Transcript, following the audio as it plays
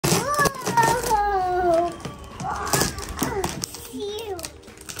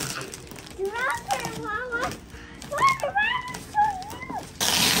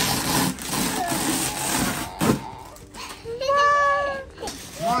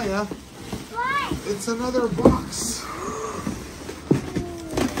Maya, What? it's another box.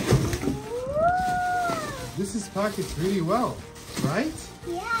 This is packaged really well, right?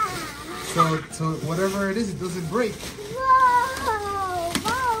 Yeah. So whatever it is, it doesn't break. Whoa!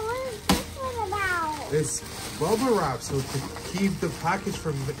 Whoa, what is this one about? It's bubble wrap, so to keep the package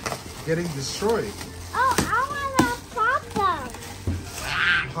from getting destroyed. Oh, I want to pop them.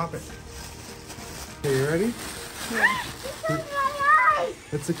 Pop it. Okay, you ready? Yeah. It's on my eyes.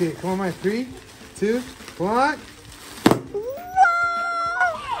 That's okay. Come on, my 3, 2, 1.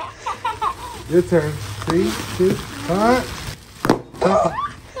 Whoa! Your turn. 3, 2, 1.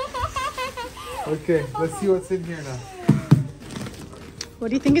 Okay, let's see what's in here now. What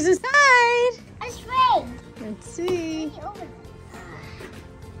do you think is inside? A string. Let's see.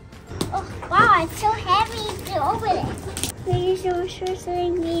 Oh, wow, it's so heavy to open it. Maybe someone sure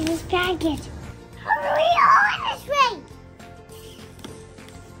something in this package. How do we open this ring?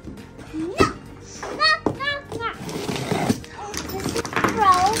 No! No, no, no. Oh, this is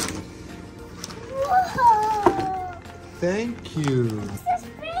gross. Whoa! Thank you. This is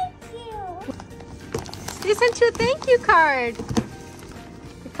thank you. They sent you a thank you card.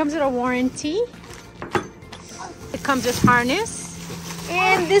 It comes with a warranty. It comes with harness.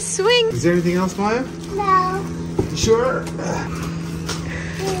 And this swing. Is there anything else, Maya? No. You sure?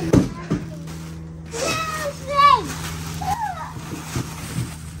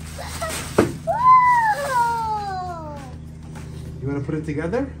 You want to put it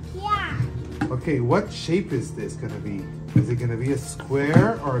together? Yeah. Okay, what shape is this going to be? Is it going to be a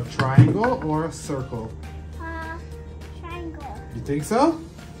square or a triangle or a circle? Triangle. You think so?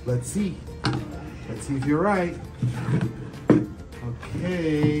 Let's see. Let's see if you're right.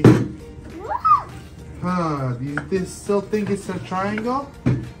 Okay. Huh, do you still think it's a triangle?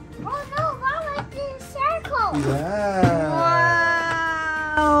 Oh no, Mama, it's a circle. Yeah.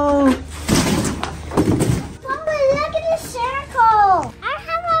 Wow. Mama, look at the circle. I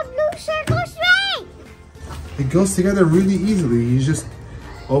have a blue circle string. It goes together really easily. You just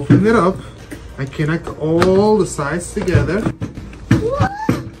open it up and connect all the sides together. What?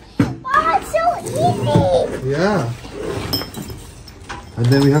 Mama, it's so easy. Yeah. And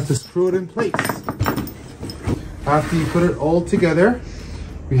then we have to screw it in place. After you put it all together,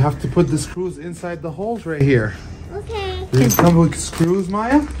 we have to put the screws inside the holes right here. Okay. These come with screws,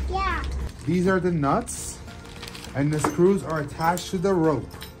 Maya. Yeah. These are the nuts, and the screws are attached to the rope.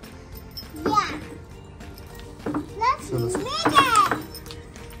 Yeah. Let's So let's- make it.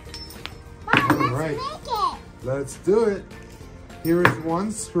 Mama, All let's right. make it. Let's do it. Here is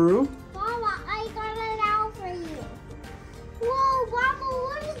one screw. Mama, I got it out for you. Whoa, Mama,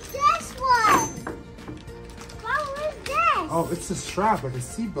 what is this one? Mama, what is this? Oh, it's a strap, like a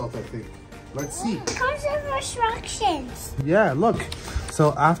seatbelt, I think. Let's see. It comes with instructions. Yeah, look.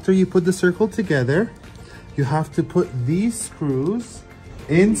 So after you put the circle together, you have to put these screws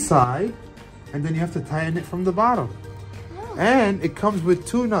inside, and then you have to tighten it from the bottom. Oh. And it comes with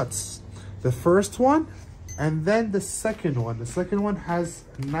 2 nuts. The first one, and then the second one. The second one has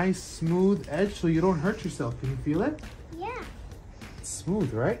a nice smooth edge so you don't hurt yourself. Can you feel it? Yeah. It's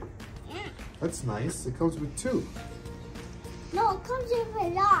smooth, right? Yeah. That's nice. It comes with 2. No, it comes with a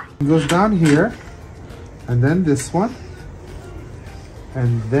lot. It goes down here, and then this one,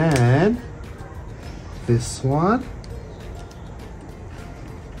 and then this one,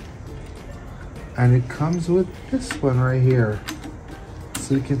 and it comes with this one right here,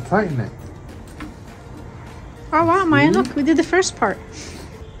 so you can tighten it. Oh wow, Maya, look, we did the first part.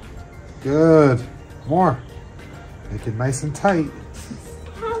 Good. More. Make it nice and tight.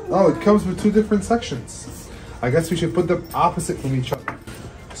 Oh, it comes with 2 different sections. I guess we should put them opposite from each other,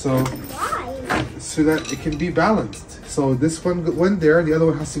 so Why? so that it can be balanced. So this one went there, the other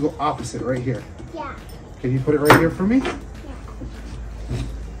one has to go opposite right here. Yeah. Can you put it right here for me? Yeah.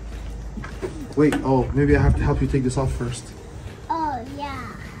 Wait, oh, maybe I have to help you take this off first. Oh,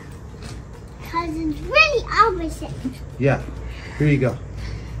 yeah. Because it's really opposite. Yeah, here you go.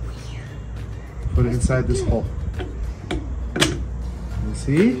 Put it inside this hole. You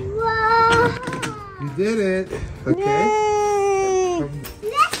see? Whoa. You did it. Okay. Yay!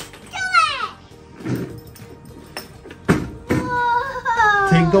 Let's do it. Whoa.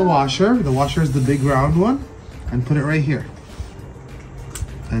 Take the washer. The washer is the big round one. And put it right here.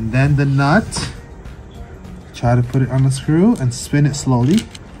 And then the nut. Try to put it on the screw and spin it slowly.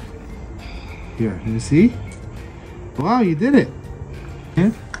 Here, you see? Wow, you did it.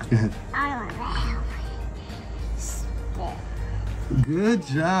 Yeah? Go ahead. I want to help you. Good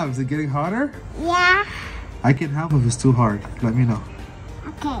job. Is it getting harder? Yeah. I can help if it's too hard. Let me know.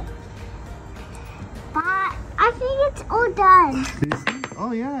 Okay. But I think it's all done. Do you see?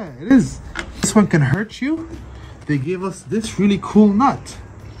 Oh yeah, it is. This one can hurt you. They gave us this really cool nut.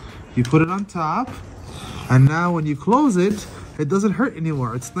 You put it on top, and now when you close it, it doesn't hurt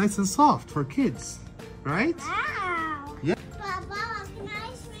anymore. It's nice and soft for kids, right? Wow. Yeah. Baba, can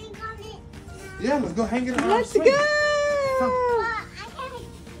I swing on it? Yeah, let's go hang it around. Let's swing. go! But I can't.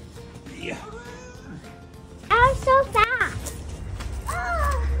 Yeah. I'm so fast.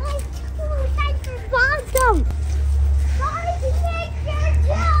 Oh, my tools, I forgot them. Sorry to take your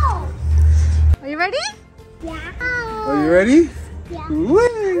toes. Are you ready? Yeah. Are you ready? Yeah.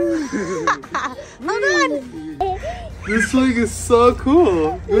 Woo! Hold on. This swing is so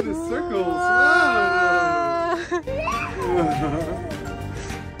cool. Good at circles. Wow.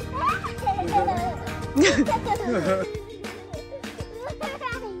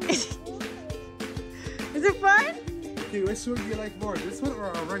 Is it fun? Okay, which swing do you like more? This one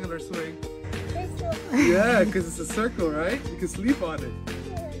or a regular swing? This one. Yeah, because it's a circle, right? You can sleep on it.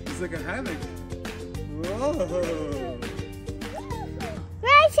 It's like a hammock. Whoa!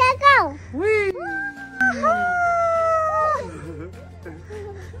 Where should I go? Whee!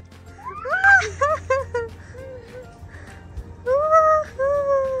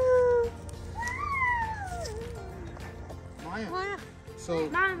 Maya, so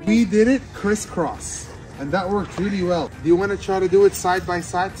we did it crisscross, and that worked really well. Do you want to try to do it side by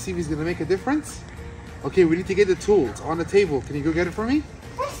side to see if he's going to make a difference? Okay, we need to get the tools on the table. Can you go get it for me?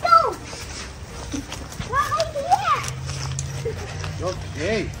 Let's go. Right here.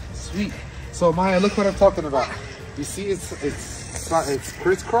 Okay, sweet. So Maya, look what I'm talking about. You see, it's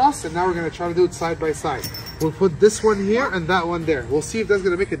crisscross, and now we're gonna try to do it side by side. We'll put this one here and that one there. We'll see if that's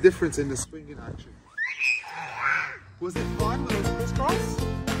gonna make a difference in the swing in action. Was it fun when it was crisscross?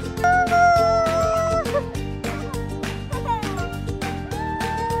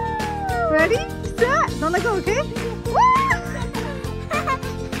 Ready? Set. Don't let go, okay?